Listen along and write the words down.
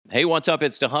Hey, what's up?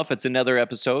 It's DeHuff. It's another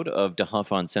episode of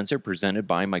DeHuff Uncensored presented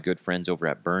by my good friends over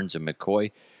at Burns and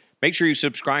McCoy. Make sure you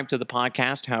subscribe to the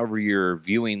podcast, however you're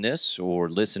viewing this or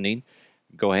listening.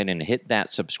 Go ahead and hit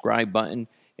that subscribe button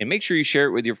and make sure you share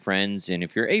it with your friends. And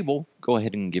if you're able, go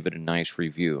ahead and give it a nice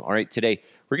review. All right, today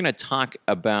we're going to talk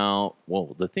about,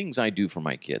 the things I do for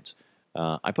my kids.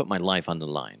 I put my life on the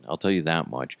line. I'll tell you that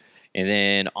much. And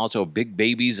then also big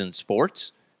babies in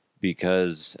sports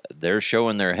because they're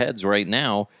showing their heads right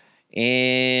now.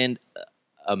 And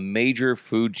a major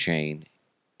food chain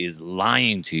is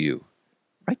lying to you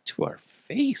right to our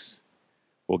face.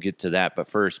 We'll get to that. But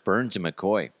first, Burns and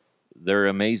McCoy, they're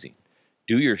amazing.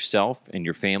 Do yourself and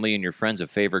your family and your friends a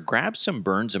favor. Grab some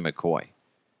Burns and McCoy.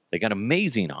 They got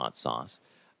amazing hot sauce,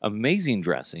 amazing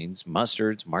dressings,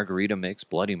 mustards, margarita mix,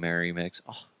 Bloody Mary mix.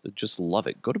 Oh, just love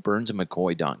it. Go to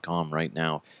burnsandmccoy.com right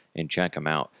now and check them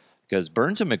out because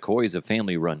Burns and McCoy is a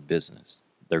family-run business.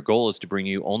 Their goal is to bring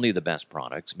you only the best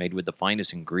products made with the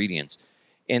finest ingredients.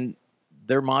 And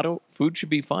their motto, food should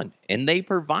be fun. And they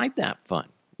provide that fun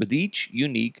with each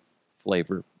unique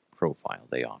flavor profile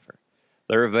they offer.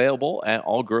 They're available at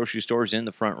all grocery stores in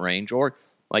the Front Range. Or,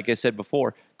 like I said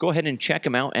before, go ahead and check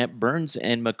them out at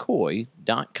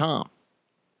burnsandmccoy.com.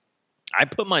 I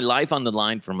put my life on the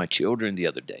line for my children the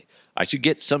other day. I should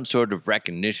get some sort of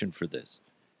recognition for this.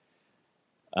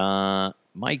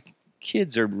 My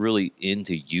kids are really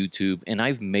into YouTube, and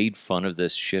I've made fun of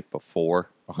this shit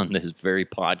before on this very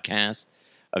podcast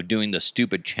of doing the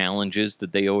stupid challenges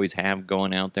that they always have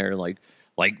going out there, like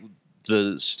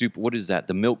the stupid, what is that,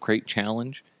 the milk crate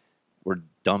challenge, where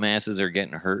dumbasses are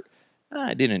getting hurt.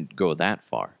 I didn't go that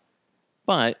far,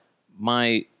 but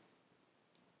my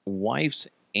wife's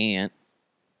aunt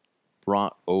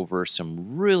brought over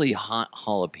some really hot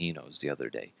jalapenos the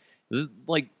other day,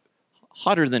 like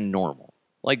hotter than normal,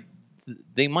 like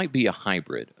they might be a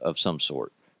hybrid of some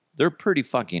sort. They're pretty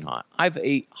fucking hot. I've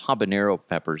ate habanero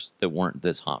peppers that weren't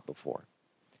this hot before.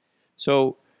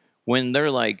 So when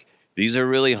they're like, these are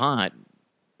really hot,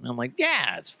 I'm like,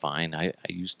 yeah, it's fine. I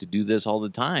used to do this all the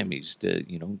time. I used to,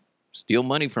 steal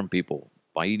money from people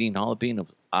by eating jalapenos.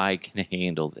 I can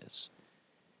handle this.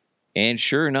 And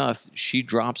sure enough, she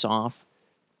drops off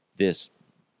this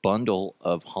bundle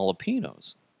of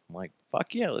jalapenos. I'm like,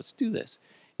 fuck yeah, let's do this.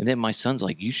 And then my son's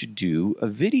like, you should do a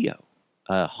video,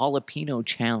 a jalapeno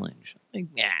challenge. I'm like,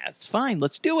 yeah, it's fine.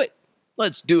 Let's do it.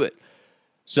 Let's do it.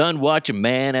 Son, watch a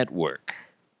man at work.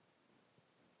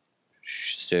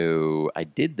 So I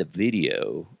did the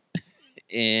video,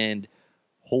 and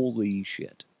holy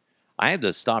shit. I had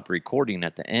to stop recording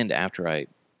at the end after I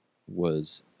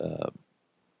was,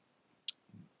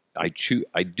 I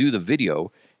do the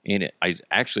video. And I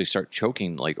actually start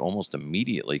choking like almost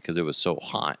immediately because it was so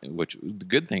hot, which the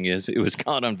good thing is it was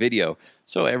caught on video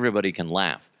so everybody can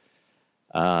laugh.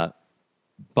 But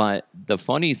the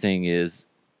funny thing is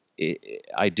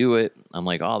I do it. I'm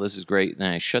like, oh, this is great. And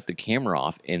then I shut the camera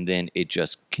off and then it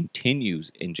just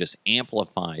continues and just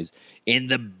amplifies. And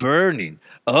the burning.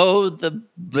 Oh, the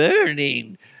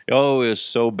burning. Oh, it was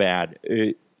so bad.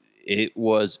 It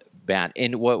was bad.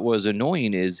 And what was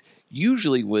annoying is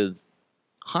usually with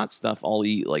hot stuff, I'll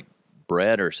eat like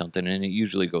bread or something, and it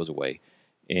usually goes away,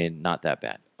 and not that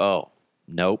bad. Oh,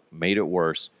 nope, made it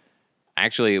worse.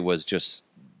 Actually, it was just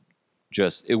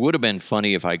it would have been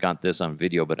funny if I got this on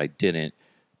video, but I didn't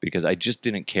because I just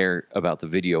didn't care about the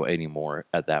video anymore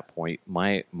at that point.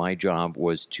 My job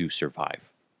was to survive.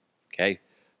 Okay,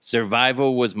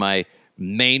 survival was my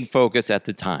main focus at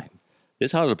the time.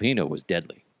 This jalapeno was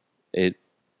deadly.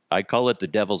 I call it the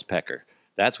devil's pecker.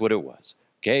 That's what it was.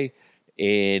 Okay.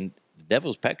 And the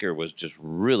devil's pecker was just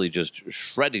really just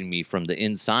shredding me from the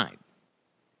inside.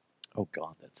 Oh,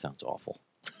 God, that sounds awful.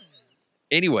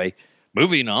 Anyway,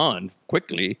 moving on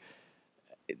quickly.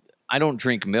 I don't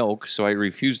drink milk, so I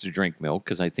refuse to drink milk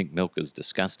because I think milk is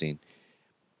disgusting.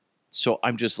 So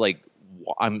I'm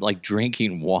like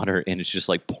drinking water, and it's just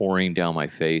like pouring down my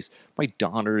face. My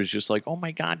daughter is just like, oh,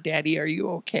 my God, Daddy, are you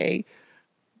okay?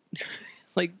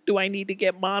 Like, do I need to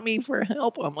get Mommy for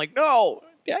help? I'm like, no.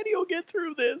 Daddy will get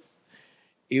through this.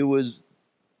 It was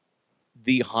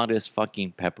the hottest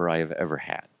fucking pepper I have ever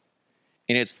had.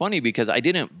 And it's funny because I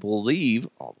didn't believe,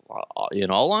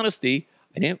 in all honesty,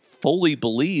 I didn't fully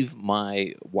believe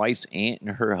my wife's aunt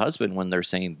and her husband when they're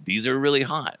saying, these are really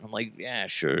hot. I'm like, yeah,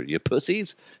 sure, you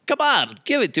pussies. Come on,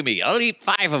 give it to me. I'll eat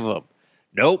 5 of them.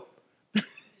 Nope.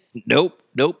 Nope.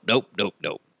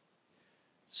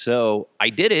 So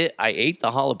I did it. I ate the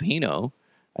jalapeno.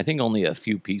 I think only a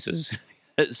few pieces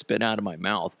spit out of my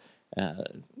mouth.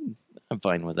 I'm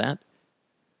fine with that.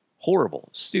 Horrible.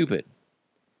 Stupid.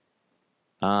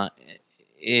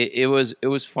 it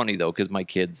was funny though, because my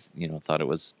kids, thought it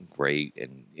was great,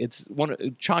 and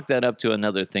chalk that up to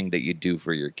another thing that you do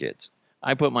for your kids.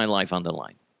 I put my life on the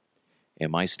line,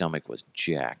 and my stomach was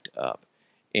jacked up,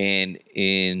 and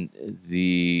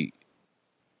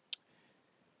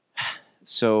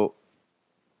so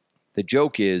the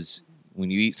joke is, when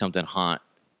you eat something hot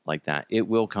like that, it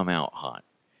will come out hot.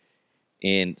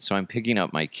 And so I'm picking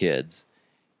up my kids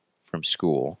from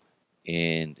school,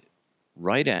 and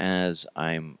right as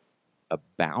I'm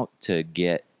about to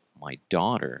get my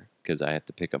daughter, because I have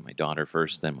to pick up my daughter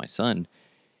first, then my son,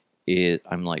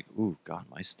 I'm like, ooh, God,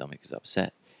 my stomach is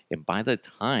upset. And by the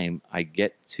time I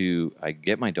get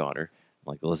my daughter,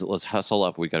 I'm like, let's hustle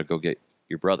up. We got to go get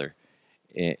your brother.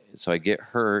 So I get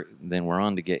her, then we're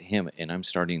on to get him, and I'm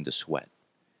starting to sweat.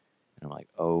 And I'm like,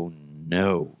 oh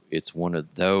no, it's one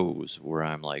of those where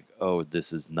I'm like, oh,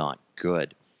 this is not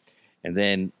good. And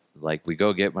then, like, we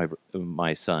go get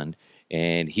my son,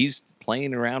 and he's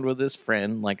playing around with his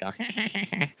friend, like,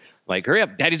 like, hurry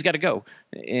up, Daddy's got to go.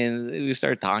 And we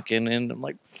start talking, and I'm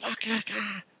like, fuck,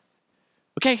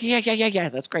 okay, yeah,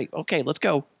 that's great. Okay, let's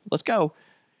go.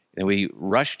 And we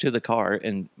rush to the car,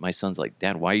 and my son's like,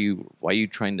 Dad, why are you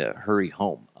trying to hurry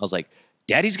home? I was like,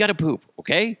 Daddy's got to poop,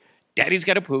 okay? Daddy's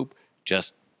got to poop.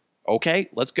 Just, okay,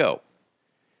 let's go.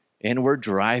 And we're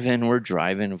driving.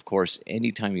 Of course,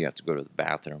 anytime you have to go to the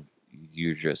bathroom,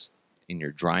 you're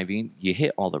driving, you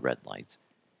hit all the red lights.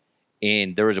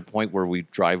 And there was a point where we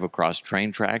drive across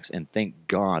train tracks, and thank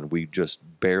God we just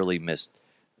barely missed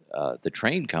the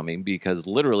train coming, because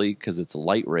it's a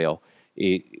light rail,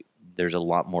 there's a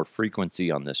lot more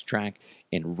frequency on this track.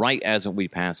 And right as we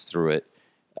pass through it,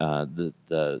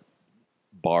 the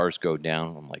bars go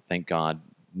down. I'm like, thank God,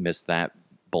 missed that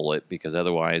bullet, because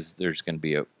otherwise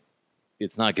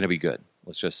it's not going to be good.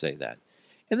 Let's just say that.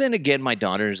 And then again, my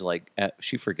daughter's like,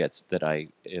 she forgets that I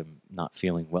am not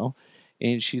feeling well.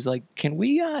 And she's like, can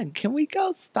we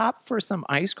go stop for some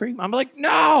ice cream? I'm like,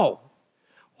 no!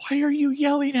 Why are you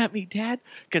yelling at me, Dad?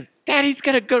 Because Daddy's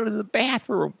going to go to the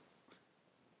bathroom.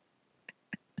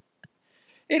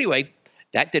 Anyway,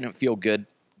 that didn't feel good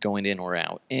going in or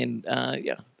out. And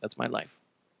yeah, that's my life.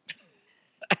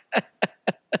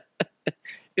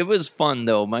 It was fun,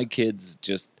 though. My kids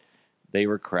they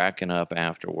were cracking up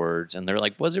afterwards. And they're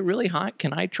like, was it really hot?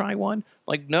 Can I try one?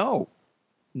 Like, no,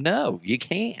 you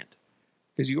can't.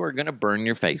 Because you are going to burn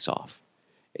your face off.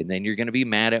 And then you're going to be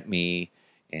mad at me.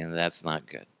 And that's not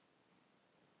good.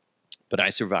 But I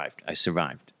survived. I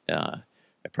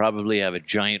probably have a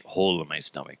giant hole in my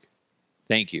stomach.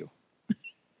 Thank you.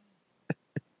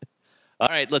 All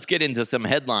right, let's get into some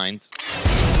headlines.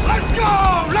 Let's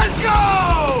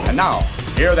go! And now,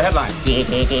 here are the headlines.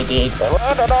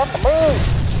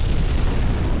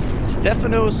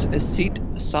 Stefanos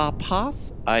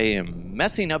Tsitsipas, I am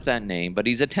messing up that name, but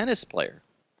he's a tennis player.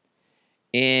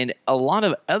 And a lot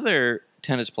of other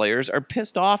tennis players are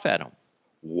pissed off at him.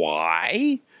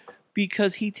 Why?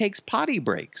 Because he takes potty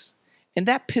breaks, and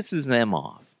that pisses them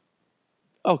off.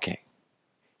 Okay.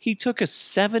 He took a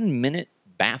 7-minute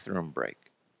bathroom break.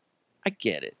 I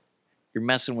get it. You're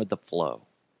messing with the flow.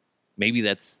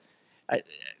 Maybe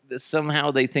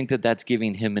somehow they think that that's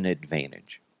giving him an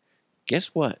advantage. Guess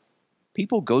what?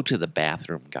 People go to the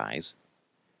bathroom, guys.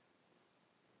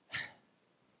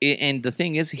 And the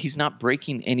thing is, he's not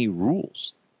breaking any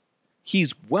rules.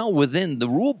 He's well within the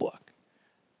rule book.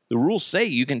 The rules say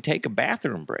you can take a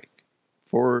bathroom break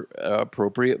for an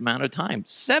appropriate amount of time.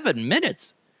 7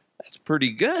 minutes. That's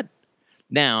pretty good.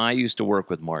 Now, I used to work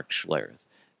with Mark Schlereth.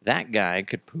 That guy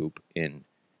could poop in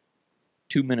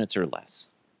 2 minutes or less,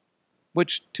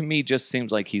 which to me just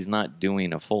seems like he's not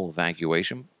doing a full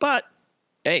evacuation. But,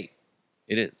 hey,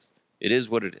 it is. It is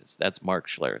what it is. That's Mark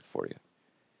Schlereth for you.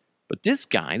 But this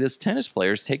guy, this tennis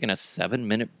player, is taking a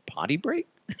 7-minute potty break?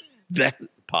 That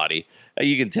potty.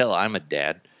 You can tell I'm a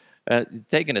dad.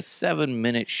 Taking a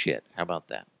 7-minute shit. How about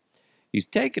that? He's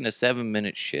taking a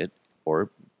 7-minute shit,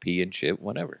 or pee and shit,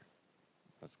 whatever.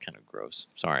 That's kind of gross.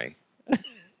 Sorry.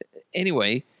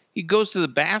 Anyway, he goes to the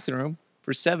bathroom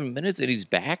for 7 minutes and he's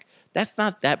back. That's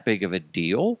not that big of a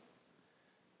deal.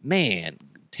 Man,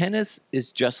 tennis is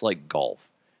just like golf.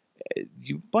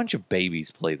 You bunch of babies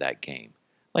play that game.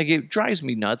 Like, it drives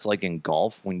me nuts, like in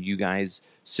golf, when you guys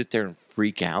sit there and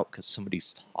freak out because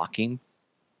somebody's talking.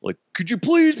 Like, could you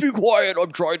please be quiet?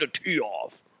 I'm trying to tee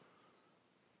off.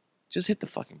 Just hit the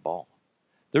fucking ball.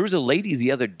 There was a lady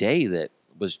the other day that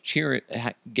was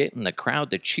getting the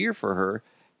crowd to cheer for her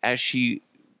as she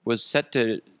was set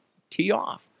to tee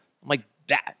off. I'm like,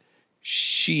 that.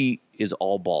 She is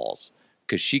all balls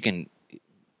because she can,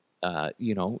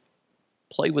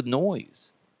 play with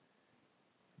noise.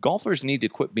 Golfers need to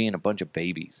quit being a bunch of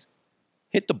babies.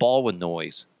 Hit the ball with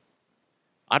noise.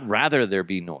 I'd rather there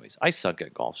be noise. I suck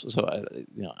at golf, so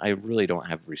I really don't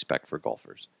have respect for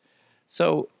golfers.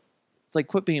 So it's like,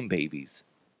 quit being babies.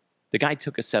 The guy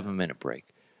took a 7-minute break.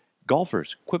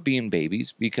 Golfers, quit being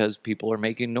babies because people are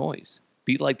making noise.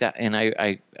 Be like that. And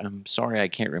I'm sorry I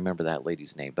can't remember that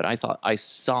lady's name, but I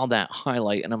saw that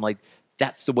highlight and I'm like,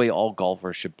 that's the way all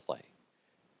golfers should play.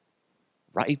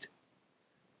 Right?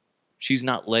 She's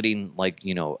not letting,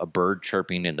 a bird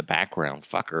chirping in the background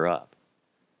fuck her up.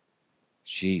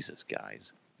 Jesus,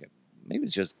 guys. Maybe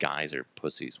it's just guys are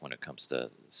pussies when it comes to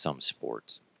some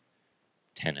sports.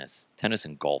 Tennis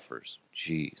and golfers.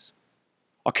 Jeez.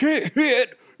 I can't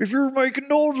hit if you're making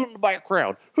noise in the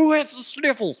background. Who has the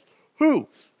sniffles? Who?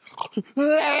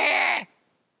 I'm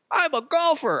a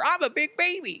golfer. I'm a big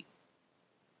baby.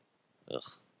 Ugh.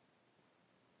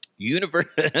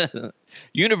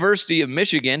 University of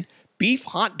Michigan, beef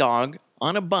hot dog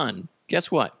on a bun.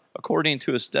 Guess what? According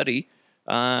to a study,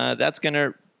 that's going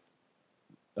to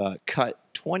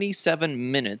cut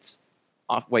 27 minutes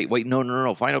off. Wait,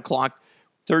 no. Final clock,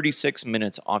 36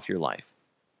 minutes off your life,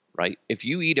 right? If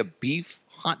you eat a beef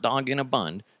hot dog in a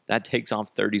bun, that takes off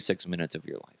 36 minutes of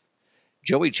your life.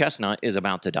 Joey Chestnut is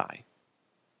about to die.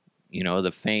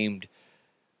 The famed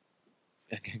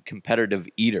competitive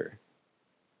eater.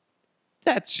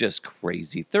 That's just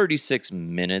crazy. 36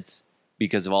 minutes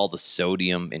because of all the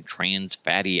sodium and trans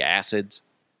fatty acids.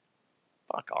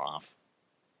 Fuck off.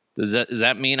 Does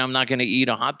that mean I'm not going to eat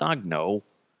a hot dog? No.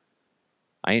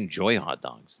 I enjoy hot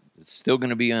dogs. It's still going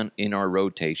to be in our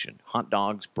rotation. Hot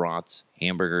dogs, brats,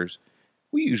 hamburgers.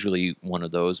 We usually eat one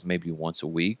of those maybe once a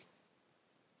week.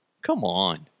 Come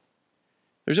on.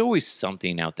 There's always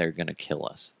something out there going to kill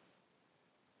us.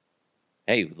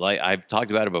 Hey, like I've talked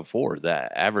about it before,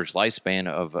 the average lifespan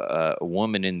of a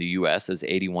woman in the U.S. is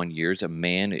 81 years. A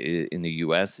man in the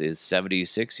U.S. is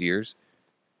 76 years.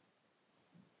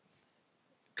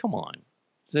 Come on.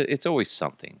 It's always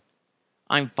something.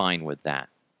 I'm fine with that.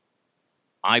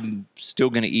 I'm still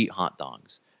going to eat hot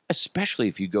dogs, especially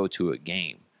if you go to a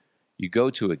game. You go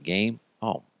to a game,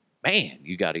 oh, man,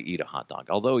 you got to eat a hot dog.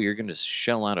 Although you're going to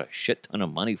shell out a shit ton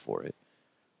of money for it.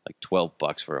 Like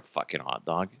 $12 for a fucking hot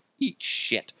dog. Eat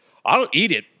shit. I'll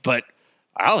eat it, but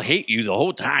I'll hate you the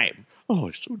whole time. Oh,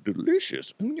 it's so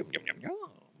delicious. Yum, yum, yum, yum.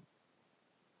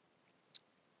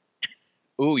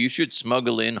 Ooh, you should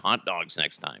smuggle in hot dogs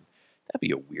next time. That'd be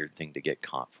a weird thing to get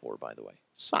caught for, by the way.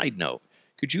 Side note,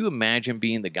 could you imagine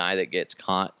being the guy that gets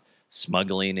caught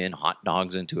smuggling in hot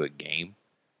dogs into a game?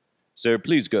 Sir,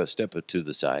 please go step to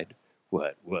the side.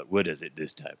 What is it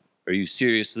this time? Are you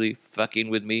seriously fucking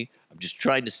with me? I'm just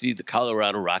trying to see the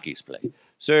Colorado Rockies play.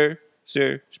 Sir,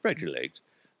 spread your legs.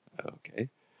 Okay.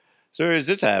 Sir, is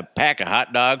this a pack of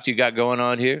hot dogs you got going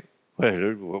on here?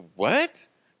 What?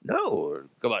 No.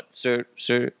 Come on, sir.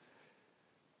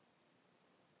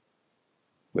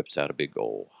 Whips out a big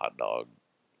old hot dog.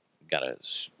 Got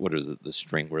what is it, the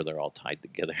string where they're all tied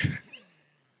together?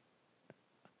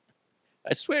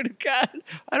 I swear to God,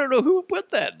 I don't know who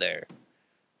put that there.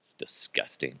 It's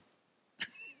disgusting.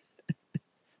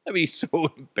 That'd be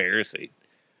so embarrassing.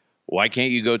 Why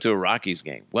can't you go to a Rockies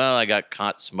game? Well, I got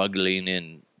caught smuggling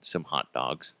in some hot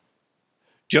dogs.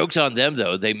 Joke's on them,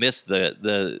 though. They missed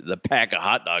the pack of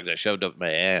hot dogs I shoved up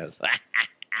my ass.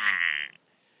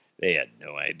 They had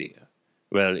no idea.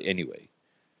 Well, anyway.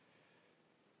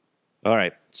 All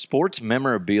right. Sports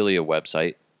memorabilia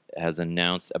website has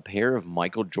announced a pair of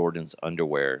Michael Jordan's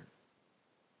underwear.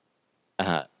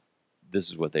 This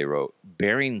is what they wrote.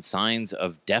 Bearing signs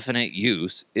of definite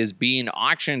use is being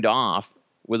auctioned off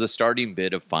with a starting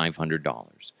bid of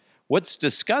 $500. What's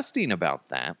disgusting about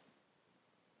that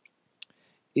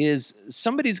is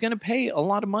somebody's going to pay a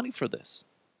lot of money for this.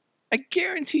 I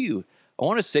guarantee you. I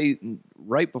want to say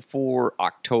right before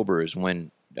October is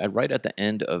when, right at the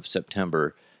end of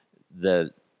September,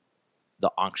 the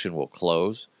auction will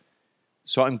close.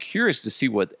 So I'm curious to see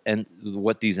what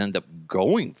these end up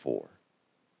going for.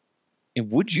 And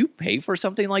would you pay for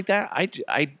something like that?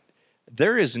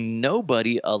 There is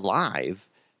nobody alive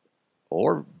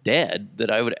or dead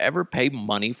that I would ever pay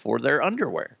money for their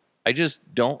underwear. I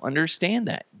just don't understand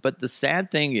that. But the sad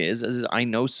thing is I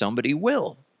know somebody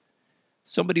will.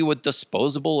 Somebody with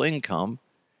disposable income.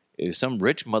 If some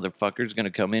rich motherfucker's going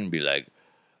to come in and be like,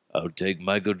 I'll take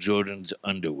Michael Jordan's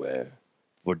underwear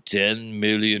for $10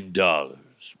 million.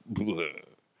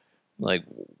 Like,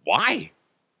 why?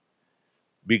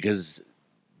 Because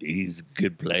he's a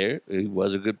good player. He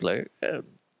was a good player.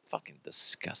 Fucking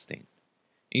disgusting.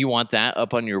 You want that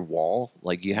up on your wall?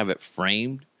 Like you have it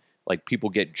framed? Like people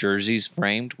get jerseys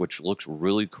framed, which looks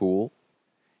really cool.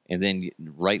 And then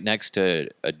right next to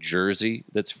a jersey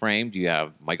that's framed, you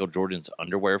have Michael Jordan's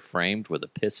underwear framed with a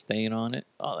piss stain on it.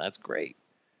 Oh, that's great.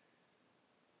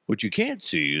 What you can't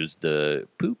see is the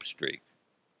poop streak.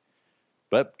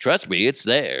 But trust me, it's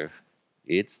there.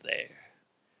 It's there.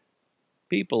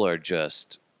 People are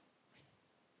just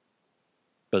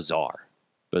bizarre.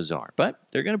 But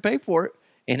they're going to pay for it.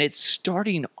 And it's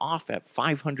starting off at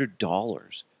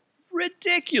 $500.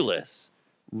 Ridiculous.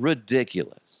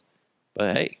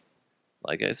 But hey,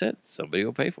 like I said, somebody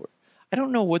will pay for it. I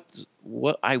don't know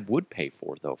what I would pay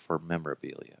for, though, for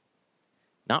memorabilia.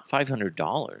 Not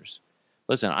 $500.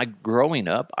 Listen, growing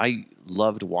up, I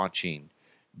loved watching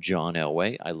John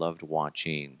Elway. I loved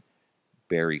watching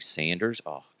Barry Sanders.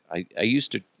 Oh, I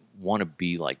used to want to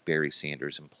be like Barry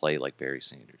Sanders and play like Barry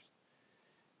Sanders.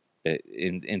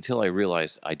 Until I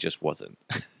realized I just wasn't.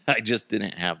 I just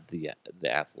didn't have the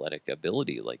athletic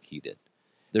ability like he did.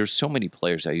 There's so many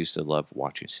players I used to love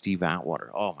watching. Steve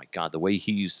Atwater. Oh, my God. The way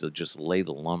he used to just lay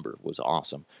the lumber was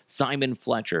awesome. Simon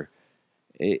Fletcher.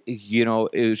 It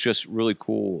was just really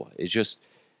cool.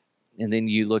 And then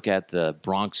you look at the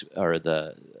Bronx, or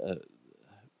the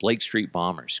Blake Street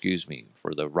Bombers,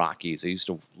 for the Rockies. I used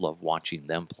to love watching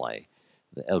them play.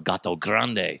 The El Gato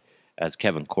Grande, as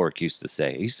Kevin Cork used to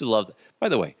say. I used to love that. By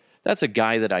the way, that's a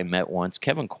guy that I met once.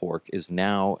 Kevin Cork is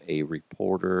now a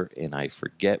reporter, and I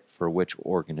forget for which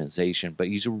organization, but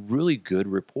he's a really good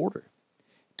reporter.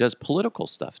 Does political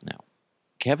stuff now.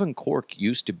 Kevin Cork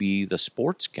used to be the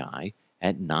sports guy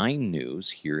at 9 News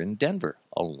here in Denver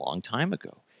a long time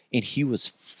ago. And he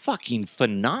was fucking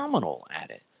phenomenal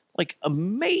at it. Like,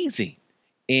 amazing.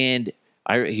 And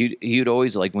he'd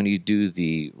always, like, when he'd do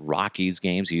the Rockies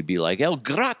games, he'd be like, El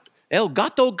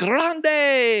Gato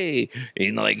Grande!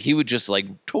 And, like, he would just, like,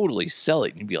 totally sell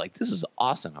it. And he'd be like, this is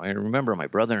awesome. I remember my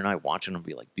brother and I watching him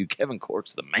be like, dude, Kevin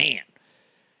Cork's the man.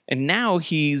 And now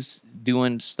he's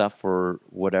doing stuff for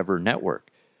whatever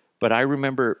network. But I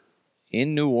remember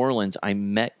in New Orleans, I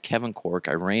met Kevin Cork.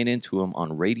 I ran into him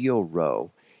on Radio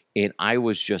Row. And I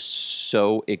was just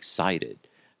so excited.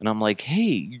 And I'm like,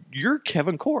 hey, you're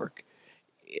Kevin Cork.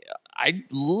 I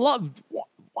loved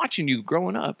watching you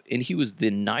growing up. And he was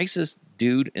the nicest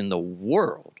dude in the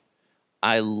world.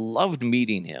 I loved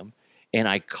meeting him. And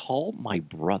I called my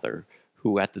brother,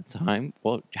 who at the time,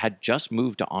 had just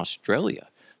moved to Australia.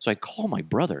 So I call my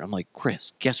brother. I'm like,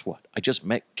 Chris, guess what? I just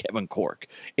met Kevin Cork.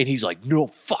 And he's like, no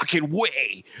fucking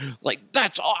way. Like,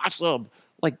 that's awesome.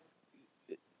 Like,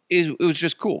 it was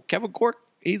just cool. Kevin Cork,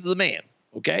 he's the man,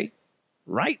 okay?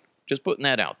 Right? Just putting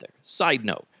that out there. Side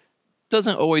note,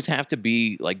 doesn't always have to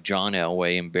be like John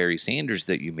Elway and Barry Sanders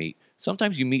that you meet.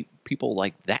 Sometimes you meet people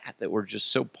like that were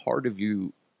just so part of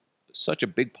you, such a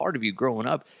big part of you growing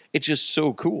up. It's just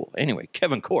so cool. Anyway,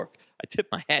 Kevin Cork, I tip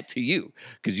my hat to you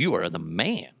because you are the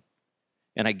man.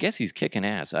 And I guess he's kicking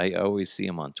ass. I always see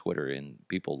him on Twitter, and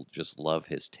people just love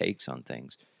his takes on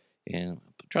things. And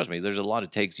trust me, there's a lot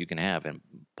of takes you can have in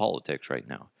politics right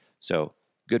now. So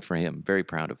good for him. Very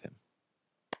proud of him.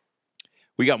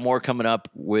 We got more coming up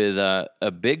with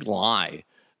a big lie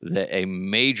that a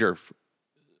major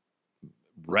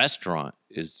restaurant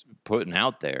is putting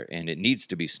out there, and it needs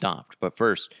to be stopped. But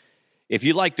first, if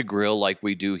you like to grill like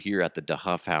we do here at the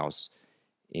DeHuff House,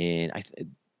 and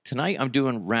tonight I'm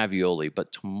doing ravioli,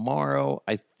 but tomorrow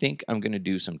I think I'm going to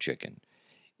do some chicken.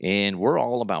 And we're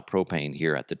all about propane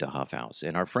here at the DeHuff House.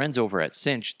 And our friends over at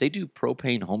Cinch, they do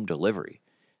propane home delivery.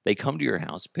 They come to your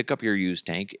house, pick up your used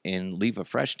tank, and leave a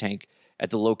fresh tank at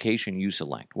the location you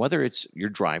select. Whether it's your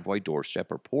driveway,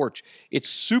 doorstep, or porch, it's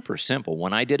super simple.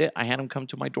 When I did it, I had them come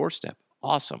to my doorstep.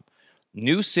 Awesome.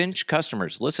 New Cinch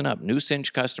customers, listen up. New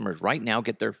Cinch customers right now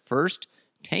get their first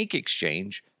tank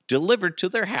exchange delivered to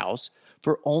their house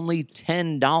for only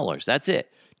 $10. That's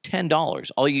it.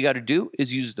 $10. All you got to do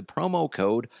is use the promo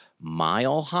code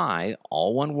MILEHIGH,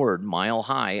 all one word,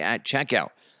 MILEHIGH at checkout.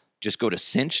 Just go to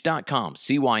cinch.com,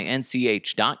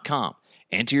 CYNCH.com.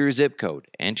 Enter your zip code,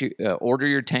 order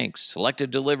your tanks, select a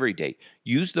delivery date.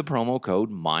 Use the promo code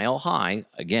MILEHIGH,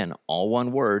 again, all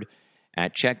one word,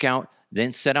 at checkout.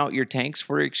 Then set out your tanks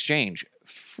for exchange.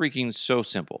 Freaking so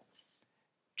simple.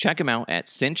 Check them out at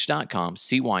cinch.com,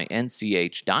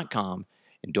 CYNCH.com.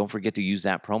 And don't forget to use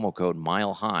that promo code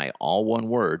MILEHIGH, all one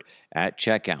word, at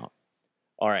checkout.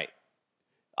 All right.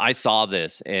 I saw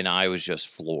this, and I was just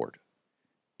floored.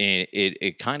 And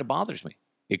it kind of bothers me.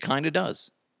 It kind of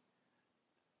does.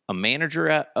 A manager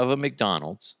of a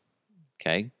McDonald's,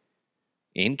 okay,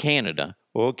 in Canada.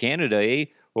 Oh, Canada, eh?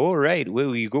 All right.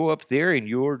 Well, you go up there and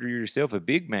you order yourself a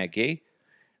Big Mac, eh?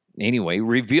 Anyway,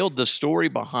 revealed the story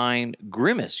behind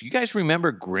Grimace. You guys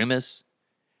remember Grimace?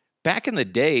 Back in the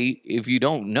day, if you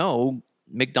don't know,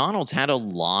 McDonald's had a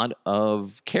lot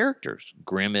of characters.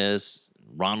 Grimace,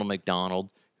 Ronald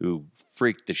McDonald, who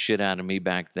freaked the shit out of me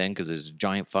back then because he's a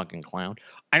giant fucking clown.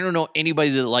 I don't know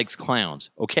anybody that likes clowns,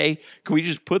 okay? Can we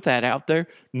just put that out there?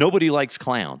 Nobody likes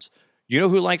clowns. You know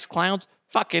who likes clowns?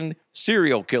 Fucking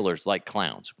serial killers like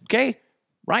clowns, okay?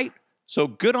 Right? So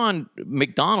good on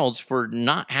McDonald's for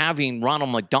not having Ronald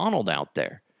McDonald out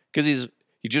there because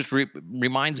he just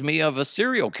reminds me of a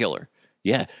serial killer.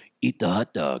 Yeah, eat the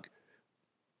hot dog.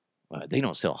 They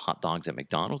don't sell hot dogs at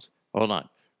McDonald's. Hold on.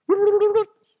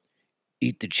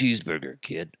 Eat the cheeseburger,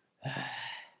 kid.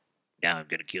 Now I'm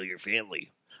going to kill your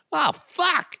family. Oh,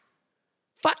 fuck.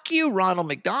 Fuck you, Ronald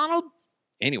McDonald.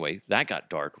 Anyway, that got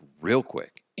dark real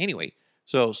quick. Anyway,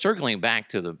 so circling back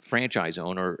to the franchise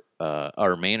owner,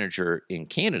 our manager in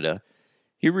Canada,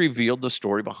 he revealed the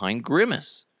story behind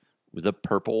Grimace with a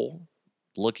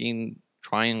purple-looking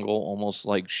triangle, almost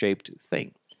like shaped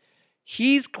thing.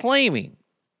 He's claiming,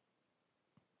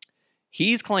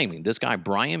 this guy,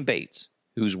 Brian Bates,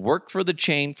 who's worked for the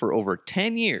chain for over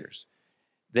 10 years,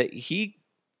 that he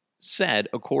said,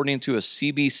 according to a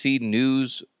CBC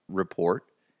News report,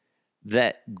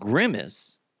 that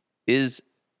Grimace is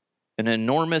an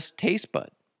enormous taste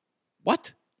bud.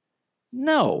 What?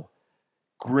 No.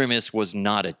 Grimace was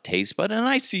not a taste bud. And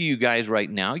I see you guys right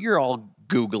now, you're all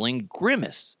Googling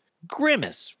Grimace.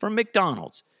 Grimace from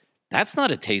McDonald's. That's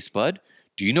not a taste bud.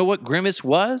 Do you know what Grimace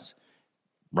was?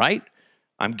 Right?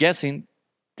 I'm guessing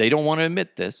they don't want to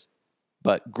admit this,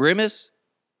 but Grimace,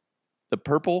 the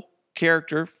purple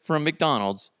character from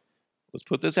McDonald's, let's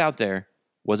put this out there,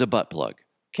 was a butt plug.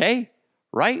 Okay?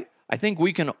 Right? I think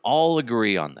we can all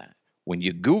agree on that. When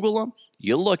you Google them,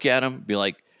 you look at them, be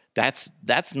like, that's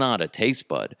not a taste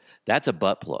bud. That's a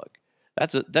butt plug.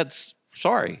 That's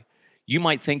sorry. You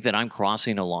might think that I'm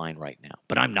crossing a line right now,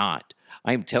 but I'm not.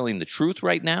 I'm telling the truth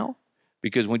right now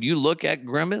because when you look at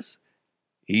Grimace,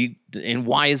 and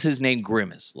why is his name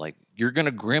Grimace? Like, you're going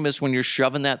to grimace when you're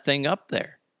shoving that thing up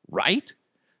there, right?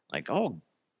 Like, oh,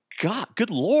 God, good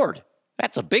Lord.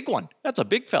 That's a big one. That's a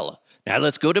big fella. Now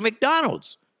let's go to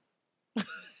McDonald's.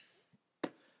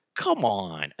 Come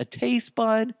on. A taste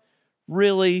bud?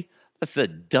 Really? That's the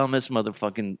dumbest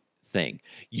motherfucking thing.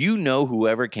 You know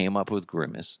whoever came up with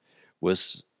Grimace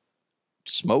was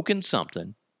smoking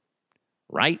something,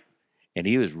 right? And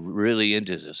he was really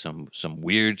into some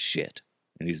weird shit.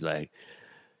 And he's like,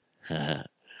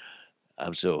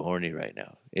 I'm so horny right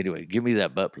now. Anyway, give me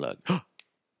that butt plug.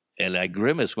 And I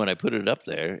grimace when I put it up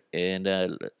there, and I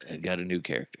got a new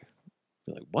character.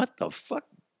 You're like, what the fuck?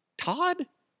 Todd?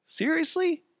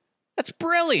 Seriously? That's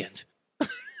brilliant.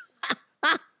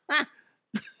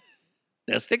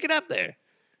 Now stick it up there.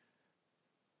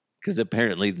 Because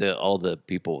apparently all the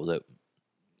people that,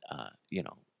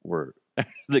 were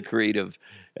the creative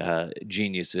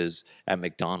geniuses at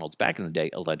McDonald's back in the day,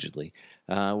 allegedly,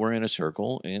 were in a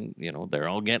circle, and they're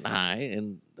all getting high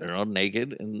and they're all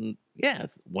naked, and yeah,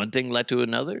 one thing led to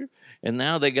another, and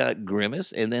now they got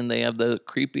Grimace, and then they have the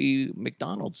creepy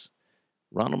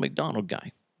Ronald McDonald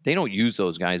guy. They don't use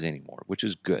those guys anymore, which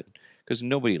is good because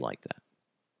nobody liked that.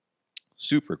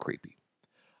 Super creepy.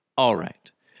 All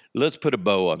right, let's put a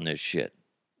bow on this shit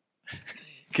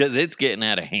because it's getting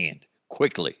out of hand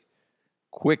quickly.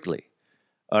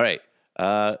 All right.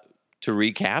 To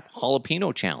recap,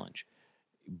 jalapeno challenge.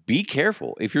 Be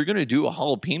careful. If you're going to do a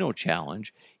jalapeno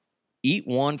challenge, eat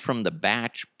one from the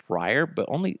batch prior, but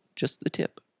only just the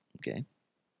tip. Okay?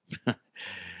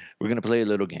 We're going to play a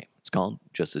little game. It's called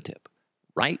Just the Tip.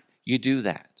 Right? You do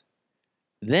that.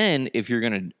 Then, if you're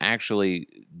going to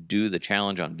actually do the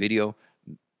challenge on video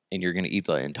and you're going to eat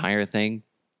the entire thing,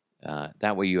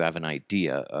 that way you have an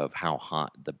idea of how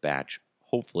hot the batch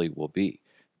hopefully will be.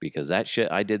 Because that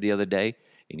shit I did the other day,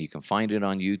 and you can find it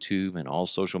on YouTube and all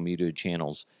social media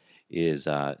channels, is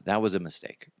that was a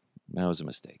mistake. That was a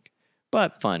mistake.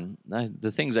 But fun.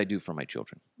 The things I do for my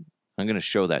children. I'm going to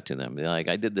show that to them. They're like,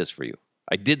 I did this for you.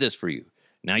 I did this for you.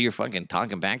 Now you're fucking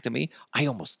talking back to me? I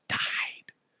almost died.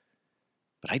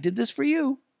 But I did this for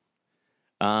you.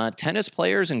 Tennis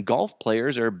players and golf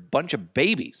players are a bunch of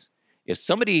babies. If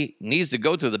somebody needs to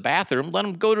go to the bathroom, let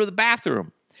them go to the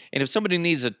bathroom. And if somebody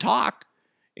needs to talk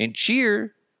and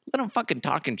cheer, let them fucking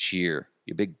talk and cheer,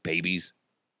 you big babies.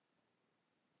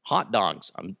 Hot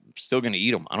dogs. I'm still going to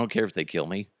eat them. I don't care if they kill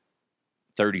me.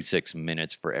 36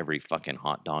 minutes for every fucking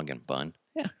hot dog and bun.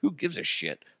 Yeah, who gives a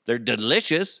shit? They're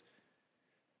delicious.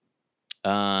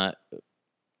 If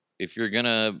you're going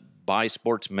to buy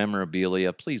sports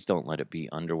memorabilia, please don't let it be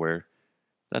underwear.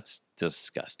 That's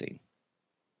disgusting.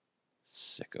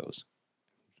 Sickos.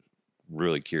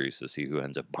 Really curious to see who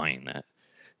ends up buying that.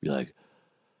 Be like,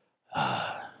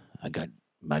 I got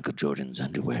Michael Jordan's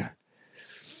underwear.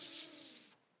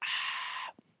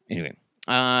 Anyway,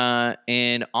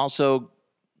 and also,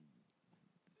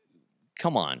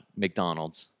 come on,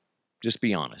 McDonald's. Just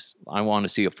be honest. I want to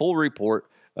see a full report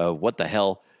of what the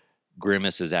hell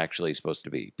Grimace is actually supposed to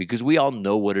be, because we all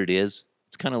know what it is.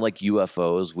 It's kind of like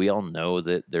UFOs. We all know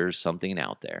that there's something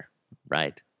out there,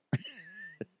 right?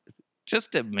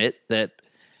 Just admit that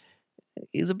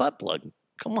he's a butt plug.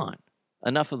 Come on.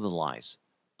 Enough of the lies.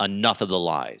 Enough of the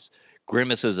lies.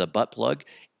 Grimace is a butt plug,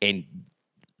 and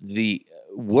the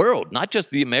world, not just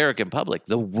the American public,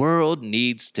 the world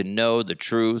needs to know the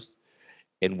truth,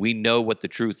 and we know what the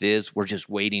truth is. We're just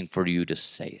waiting for you to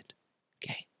say it.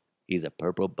 Okay? He's a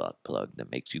purple butt plug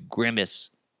that makes you grimace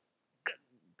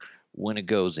when it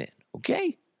goes in.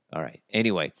 Okay? All right.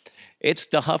 Anyway, it's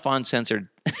DeHuff Uncensored.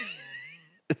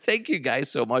 Thank you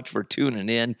guys so much for tuning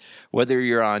in, whether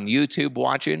you're on YouTube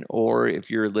watching or if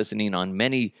you're listening on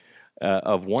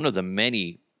one of the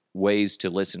many ways to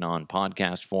listen on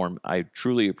podcast form. I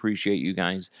truly appreciate you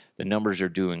guys. The numbers are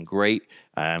doing great.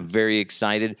 I'm very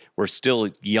excited. We're still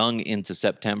young into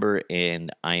September,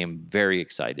 and I am very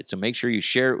excited. So make sure you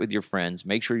share it with your friends.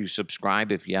 Make sure you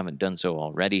subscribe if you haven't done so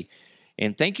already.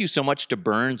 And thank you so much to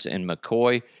Burns and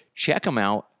McCoy. Check them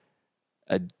out.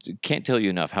 I can't tell you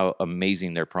enough how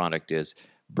amazing their product is.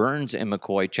 Burns and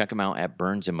McCoy, check them out at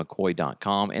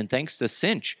burnsandmccoy.com. And thanks to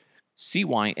Cinch,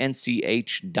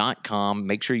 CYNCH.com.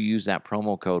 Make sure you use that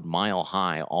promo code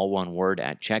MILEHIGH, all one word,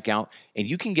 at checkout. And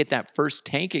you can get that first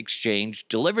tank exchange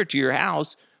delivered to your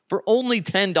house for only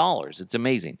 $10. It's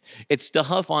amazing. It's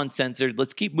DeHuff Uncensored.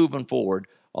 Let's keep moving forward.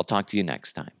 I'll talk to you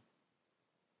next time.